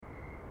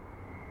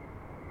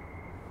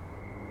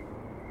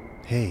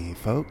Hey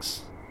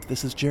folks,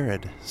 this is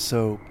Jared.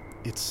 So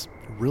it's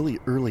really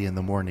early in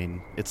the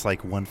morning. It's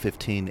like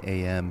 1:15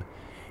 a.m.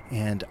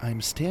 and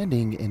I'm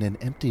standing in an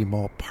empty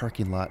mall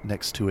parking lot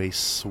next to a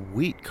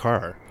sweet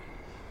car.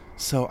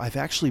 So I've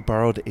actually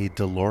borrowed a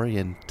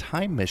DeLorean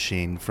time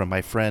machine from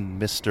my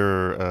friend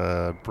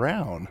Mr.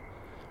 Brown.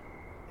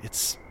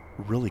 It's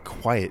really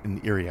quiet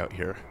and eerie out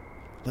here.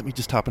 Let me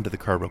just hop into the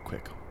car real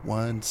quick.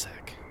 One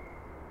sec.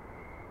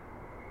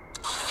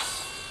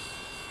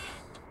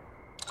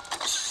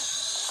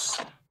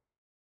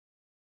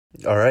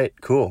 All right,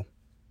 cool.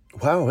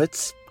 Wow,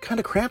 it's kind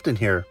of cramped in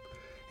here.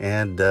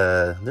 And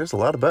there's a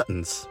lot of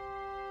buttons.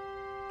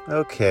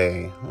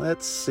 Okay,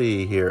 let's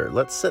see here.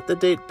 Let's set the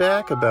date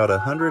back about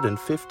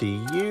 150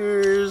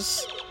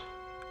 years.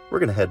 We're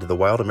going to head to the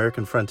wild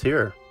American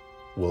frontier.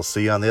 We'll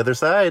see you on the other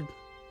side.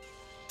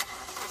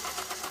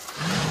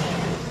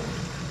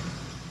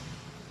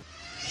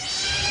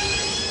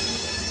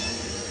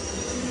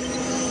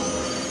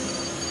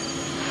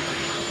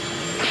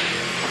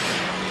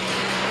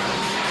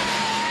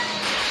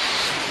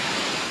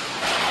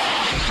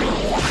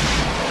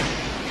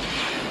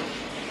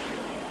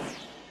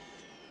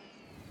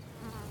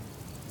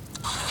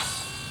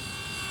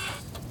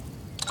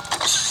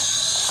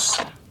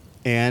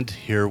 And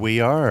here we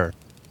are,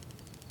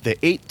 the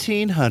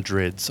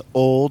 1800s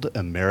Old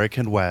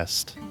American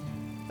West,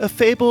 a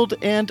fabled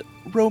and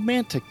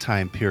romantic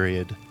time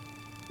period.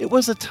 It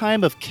was a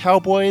time of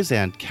cowboys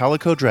and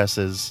calico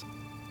dresses,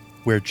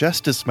 where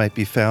justice might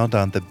be found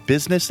on the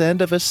business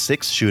end of a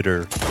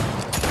six-shooter.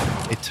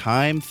 A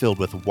time filled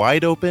with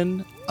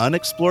wide-open,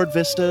 unexplored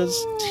vistas,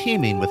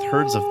 teeming with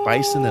herds of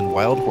bison and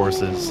wild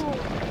horses.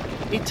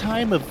 A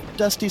time of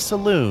dusty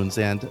saloons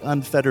and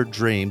unfettered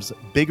dreams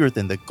bigger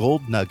than the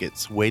gold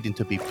nuggets waiting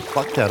to be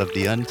plucked out of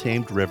the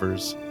untamed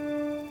rivers.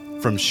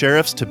 From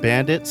sheriffs to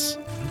bandits,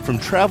 from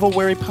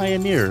travel-weary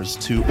pioneers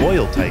to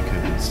oil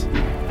tycoons.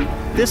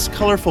 This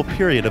colorful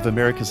period of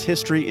America's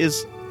history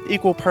is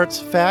equal parts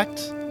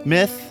fact,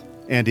 myth,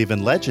 and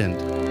even legend.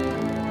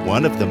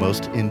 One of the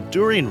most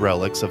enduring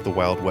relics of the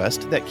Wild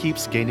West that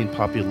keeps gaining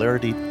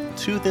popularity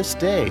to this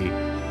day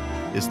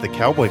is the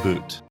cowboy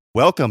boot.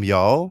 Welcome,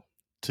 y'all,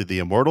 to the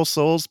Immortal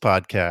Souls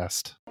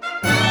podcast.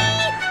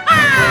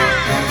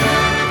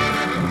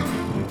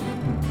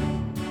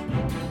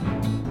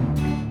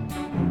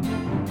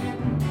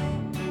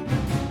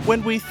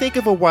 When we think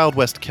of a Wild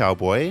West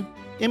cowboy,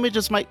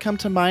 images might come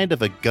to mind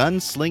of a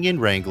gun-slinging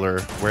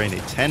wrangler wearing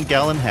a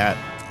 10-gallon hat,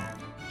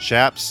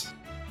 chaps,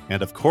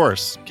 and of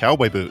course,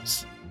 cowboy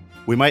boots.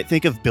 We might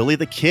think of Billy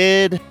the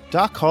Kid,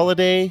 Doc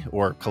Holliday,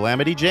 or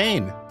Calamity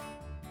Jane.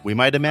 We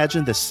might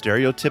imagine the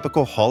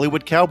stereotypical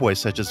Hollywood cowboy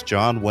such as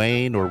John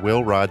Wayne or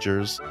Will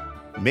Rogers,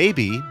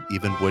 maybe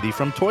even Woody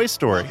from Toy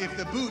Story. If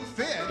the boot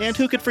fits. And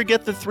who could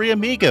forget the Three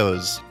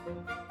Amigos?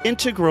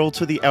 Integral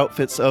to the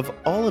outfits of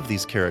all of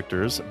these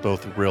characters,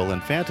 both real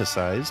and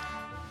fantasized,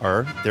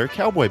 are their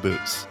cowboy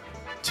boots.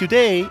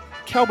 Today,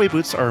 cowboy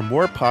boots are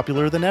more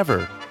popular than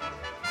ever.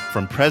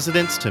 From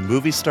presidents to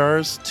movie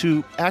stars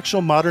to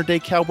actual modern-day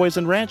cowboys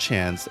and ranch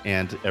hands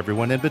and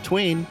everyone in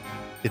between,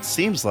 it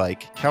seems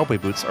like cowboy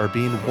boots are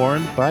being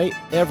worn by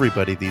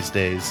everybody these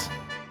days.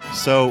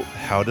 So,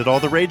 how did all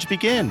the rage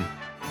begin?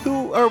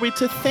 Who are we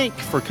to thank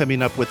for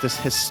coming up with this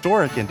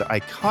historic and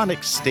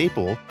iconic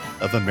staple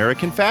of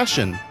American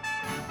fashion?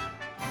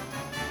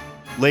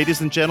 Ladies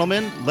and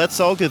gentlemen,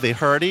 let's all give a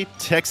hearty,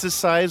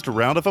 Texas-sized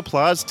round of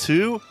applause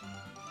to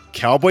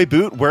cowboy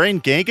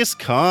boot-wearing Genghis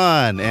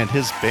Khan and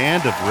his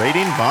band of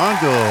raiding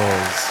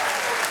Mongols.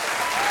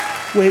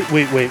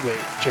 Wait,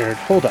 Jared,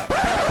 hold up.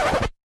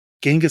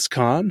 Genghis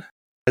Khan?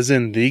 As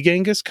in the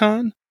Genghis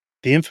Khan?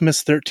 The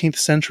infamous 13th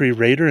century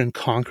raider and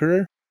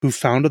conqueror who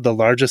founded the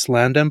largest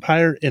land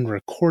empire in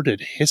recorded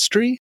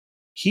history?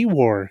 He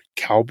wore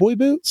cowboy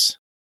boots?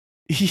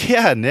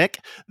 Yeah, Nick,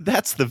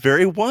 that's the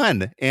very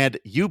one. And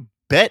you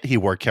bet he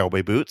wore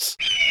cowboy boots.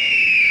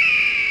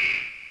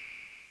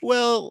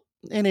 Well,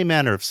 in a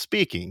manner of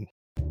speaking.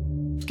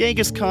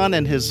 Genghis Khan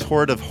and his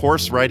horde of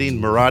horse-riding,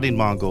 marauding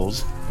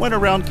Mongols went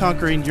around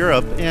conquering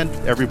Europe and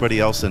everybody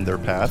else in their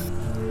path,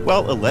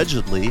 while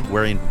allegedly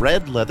wearing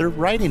red leather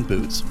riding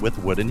boots with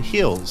wooden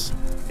heels.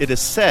 It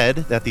is said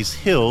that these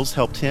heels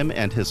helped him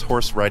and his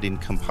horse-riding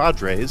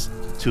compadres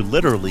to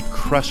literally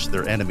crush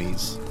their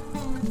enemies.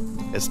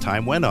 As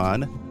time went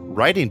on,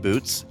 riding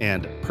boots,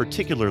 and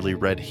particularly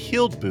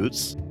red-heeled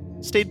boots,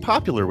 stayed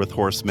popular with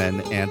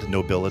horsemen and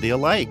nobility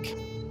alike.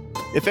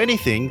 If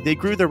anything, they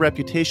grew their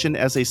reputation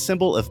as a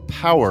symbol of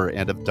power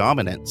and of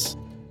dominance.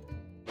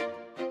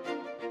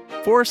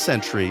 4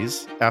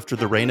 centuries after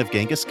the reign of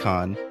Genghis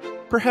Khan,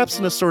 perhaps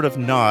in a sort of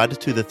nod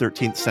to the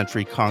 13th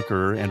century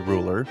conqueror and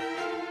ruler,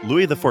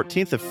 Louis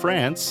XIV of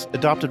France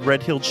adopted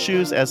red-heeled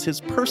shoes as his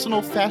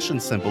personal fashion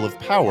symbol of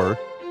power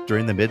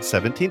during the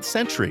mid-17th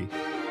century.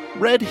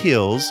 Red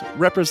heels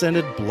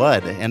represented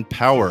blood and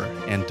power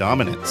and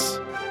dominance.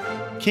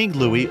 King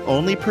Louis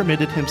only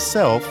permitted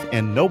himself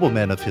and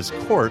noblemen of his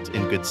court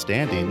in good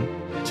standing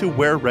to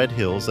wear red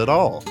heels at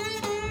all.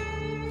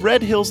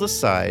 Red heels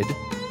aside,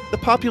 The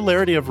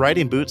popularity of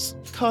riding boots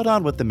caught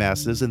on with the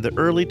masses in the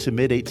early to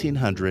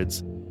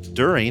mid-1800s,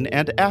 during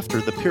and after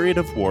the period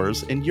of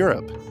wars in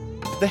Europe.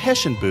 The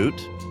Hessian boot,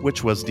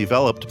 which was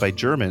developed by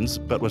Germans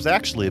but was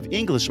actually of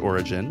English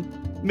origin,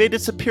 made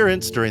its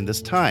appearance during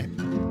this time.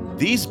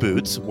 These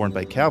boots, worn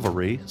by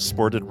cavalry,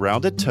 sported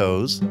rounded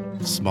toes,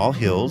 small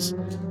heels,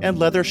 and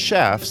leather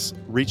shafts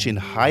reaching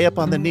high up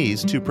on the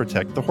knees to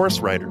protect the horse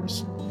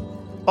riders.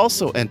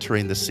 Also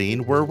entering the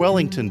scene were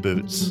Wellington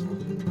boots.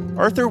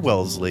 Arthur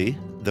Wellesley,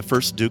 the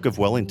first Duke of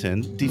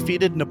Wellington,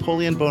 defeated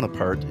Napoleon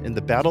Bonaparte in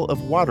the Battle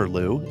of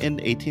Waterloo in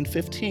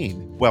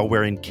 1815 while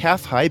wearing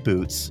calf-high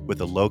boots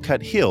with a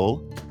low-cut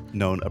heel,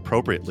 known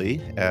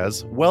appropriately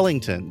as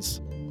Wellingtons.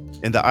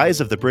 In the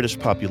eyes of the British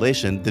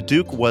population, the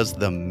Duke was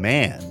the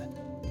man,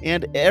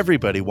 and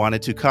everybody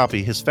wanted to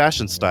copy his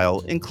fashion style,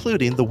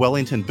 including the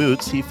Wellington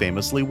boots he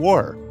famously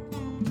wore.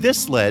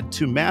 This led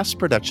to mass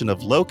production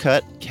of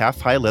low-cut,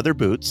 calf-high leather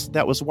boots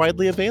that was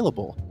widely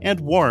available and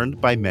worn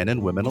by men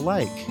and women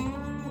alike.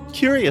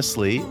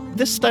 Curiously,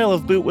 this style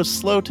of boot was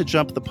slow to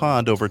jump the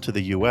pond over to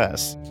the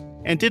US,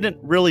 and didn't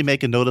really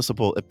make a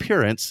noticeable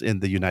appearance in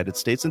the United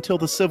States until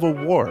the Civil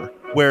War,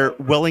 where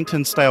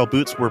Wellington-style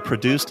boots were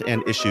produced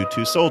and issued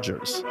to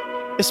soldiers.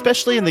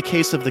 Especially in the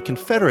case of the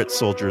Confederate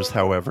soldiers,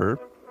 however,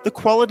 the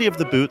quality of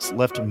the boots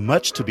left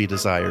much to be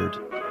desired,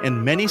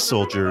 and many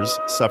soldiers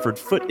suffered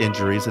foot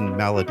injuries and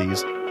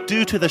maladies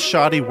due to the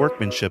shoddy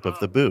workmanship of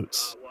the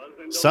boots.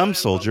 Some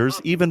soldiers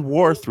even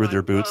wore through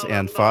their boots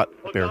and fought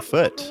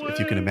barefoot, if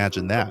you can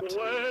imagine that.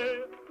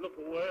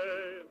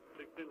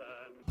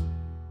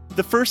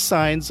 The first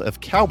signs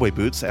of cowboy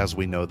boots, as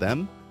we know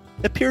them,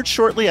 appeared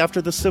shortly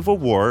after the Civil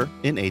War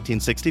in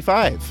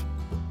 1865.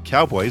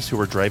 Cowboys who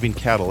were driving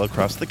cattle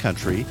across the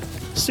country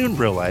soon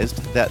realized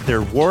that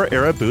their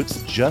war-era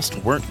boots just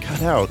weren't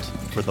cut out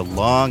for the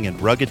long and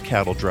rugged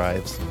cattle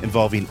drives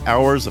involving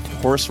hours of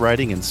horse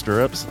riding in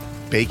stirrups,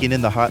 baking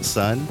in the hot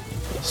sun,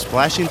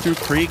 splashing through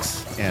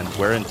creeks, and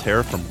wear and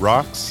tear from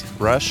rocks,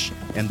 brush,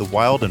 and the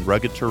wild and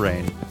rugged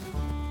terrain.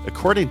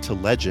 According to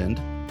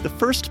legend, the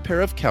first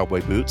pair of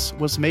cowboy boots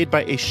was made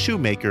by a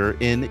shoemaker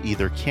in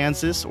either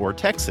Kansas or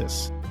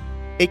Texas.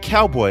 A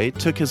cowboy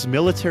took his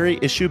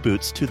military-issue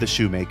boots to the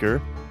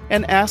shoemaker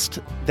and asked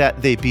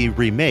that they be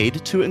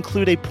remade to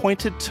include a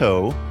pointed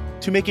toe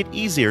to make it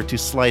easier to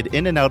slide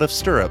in and out of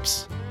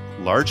stirrups,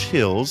 large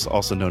heels,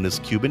 also known as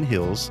Cuban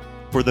heels,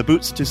 for the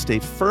boots to stay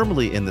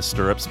firmly in the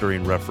stirrups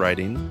during rough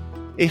riding,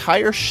 a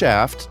higher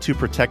shaft to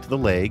protect the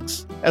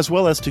legs, as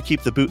well as to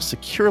keep the boot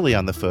securely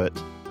on the foot,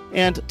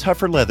 and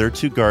tougher leather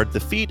to guard the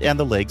feet and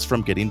the legs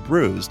from getting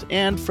bruised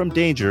and from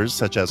dangers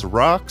such as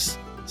rocks,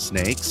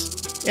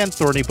 snakes, and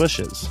thorny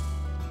bushes.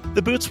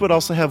 The boots would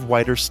also have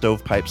wider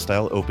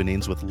stovepipe-style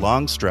openings with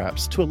long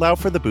straps to allow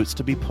for the boots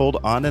to be pulled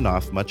on and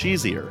off much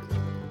easier.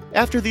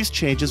 After these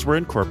changes were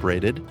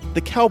incorporated,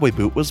 the cowboy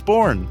boot was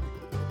born.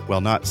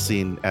 While not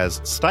seen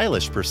as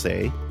stylish per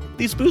se,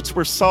 these boots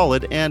were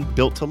solid and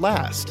built to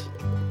last.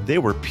 They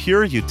were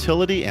pure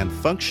utility and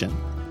function.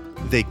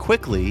 They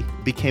quickly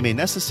became a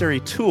necessary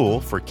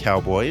tool for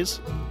cowboys,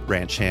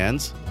 ranch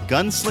hands,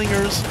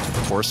 gunslingers,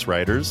 horse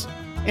riders,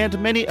 and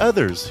many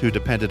others who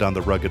depended on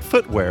the rugged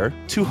footwear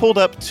to hold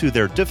up to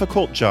their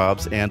difficult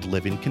jobs and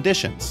living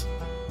conditions.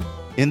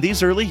 In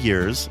these early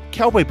years,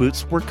 cowboy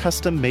boots were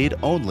custom-made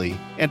only,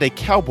 and a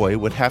cowboy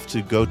would have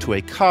to go to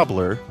a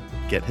cobbler,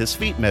 get his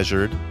feet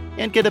measured,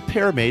 and get a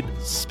pair made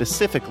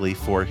specifically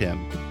for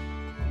him.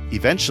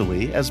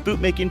 Eventually, as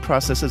bootmaking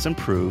processes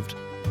improved,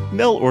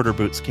 mail-order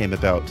boots came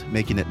about,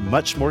 making it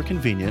much more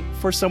convenient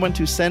for someone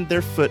to send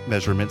their foot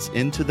measurements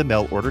into the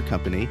mail-order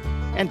company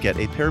and get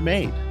a pair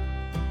made.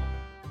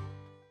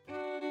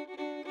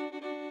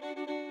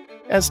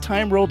 As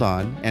time rolled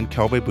on and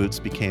cowboy boots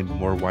became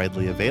more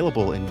widely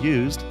available and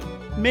used,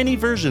 many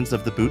versions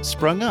of the boot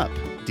sprung up,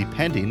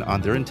 depending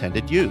on their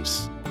intended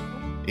use.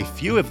 A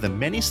few of the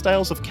many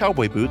styles of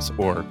cowboy boots,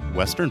 or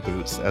Western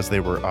boots as they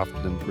were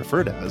often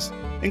referred as,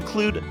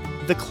 include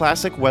the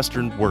classic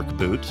Western work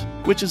boot,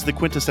 which is the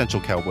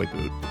quintessential cowboy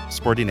boot,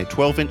 sporting a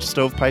 12-inch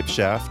stovepipe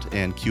shaft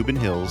and Cuban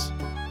heels,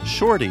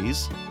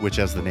 shorties, which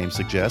as the name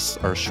suggests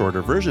are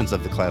shorter versions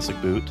of the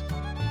classic boot,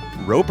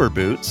 roper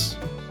boots,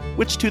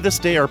 which to this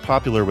day are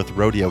popular with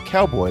rodeo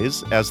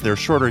cowboys as their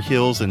shorter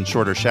heels and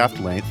shorter shaft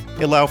length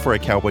allow for a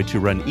cowboy to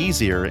run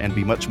easier and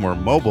be much more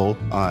mobile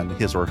on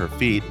his or her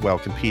feet while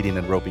competing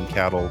and roping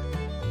cattle.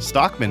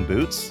 Stockman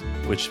boots,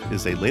 which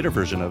is a later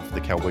version of the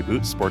cowboy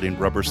boot sporting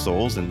rubber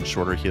soles and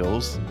shorter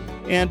heels,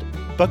 and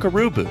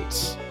buckaroo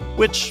boots,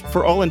 which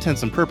for all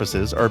intents and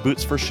purposes are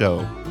boots for show,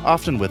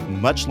 often with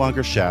much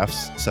longer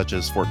shafts, such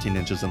as 14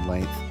 inches in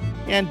length,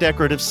 and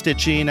decorative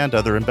stitching and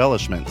other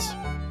embellishments.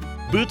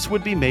 Boots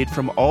would be made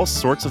from all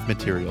sorts of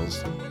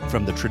materials,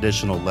 from the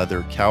traditional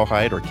leather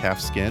cowhide or calf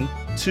skin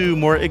to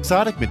more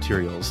exotic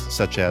materials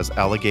such as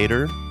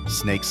alligator,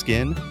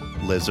 snakeskin,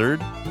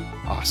 lizard,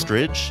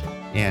 ostrich,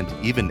 and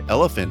even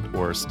elephant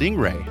or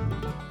stingray.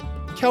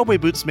 Cowboy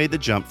boots made the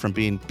jump from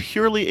being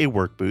purely a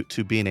work boot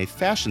to being a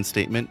fashion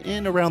statement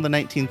in around the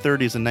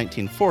 1930s and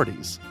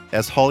 1940s,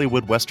 as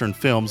Hollywood Western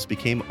films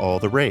became all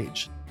the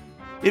rage.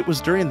 It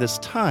was during this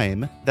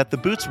time that the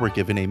boots were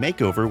given a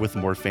makeover with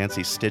more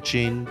fancy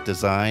stitching,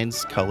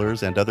 designs,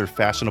 colors, and other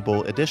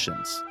fashionable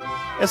additions.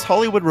 As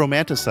Hollywood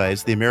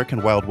romanticized the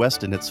American Wild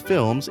West in its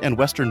films, and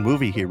Western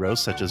movie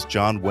heroes such as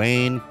John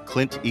Wayne,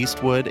 Clint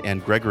Eastwood,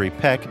 and Gregory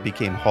Peck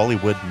became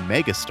Hollywood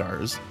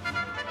megastars,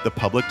 the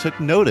public took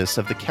notice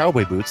of the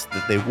cowboy boots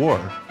that they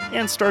wore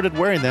and started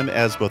wearing them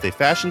as both a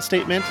fashion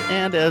statement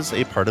and as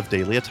a part of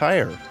daily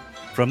attire.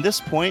 From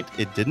this point,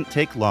 it didn't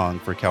take long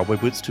for cowboy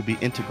boots to be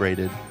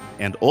integrated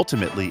and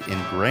ultimately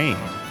ingrained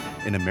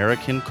in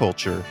American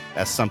culture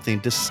as something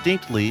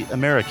distinctly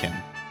American,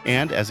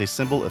 and as a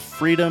symbol of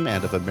freedom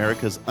and of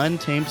America's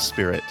untamed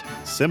spirit,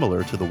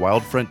 similar to the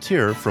wild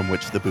frontier from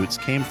which the boots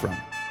came from.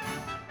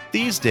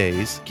 These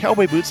days,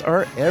 cowboy boots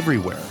are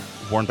everywhere,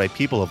 worn by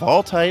people of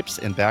all types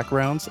and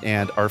backgrounds,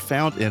 and are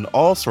found in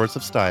all sorts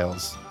of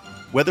styles.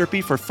 Whether it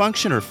be for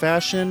function or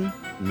fashion,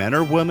 men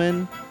or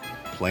women,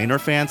 plain or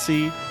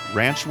fancy,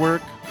 ranch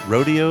work,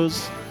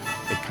 rodeos,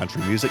 a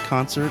country music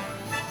concert,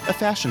 a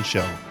fashion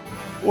show,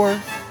 or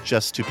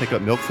just to pick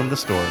up milk from the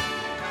store,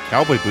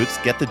 cowboy boots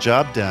get the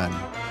job done,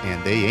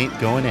 and they ain't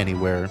going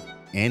anywhere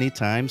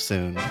anytime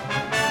soon. Well,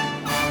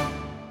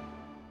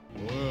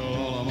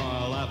 all of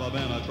my life I've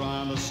been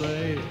trying to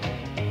say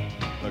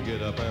to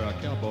get a pair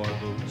of cowboy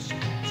boots.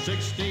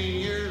 16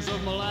 years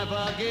of my life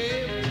I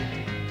gave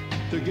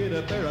to get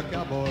a pair of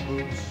cowboy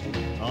boots.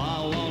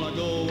 I wanna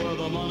go where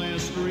the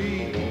money's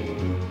free.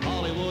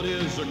 Hollywood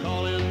is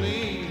calling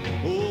me.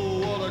 Oh,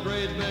 what a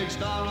great big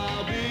star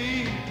I'll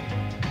be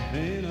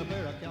in a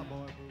pair of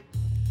cowboy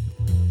boots.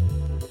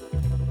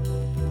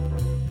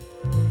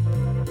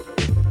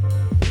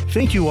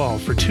 Thank you all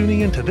for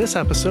tuning into this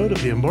episode of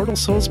the Immortal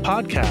Souls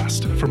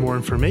podcast. For more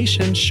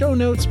information, show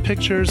notes,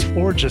 pictures,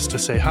 or just to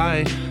say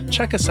hi,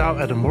 check us out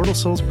at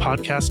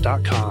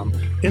immortalsoulspodcast.com,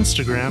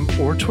 Instagram,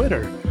 or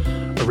Twitter.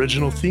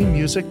 Original theme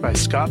music by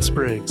Scott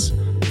Spriggs.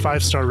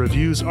 5-star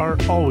reviews are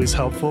always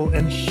helpful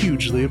and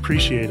hugely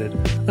appreciated.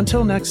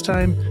 Until next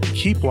time,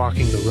 keep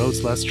walking the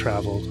roads less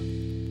traveled.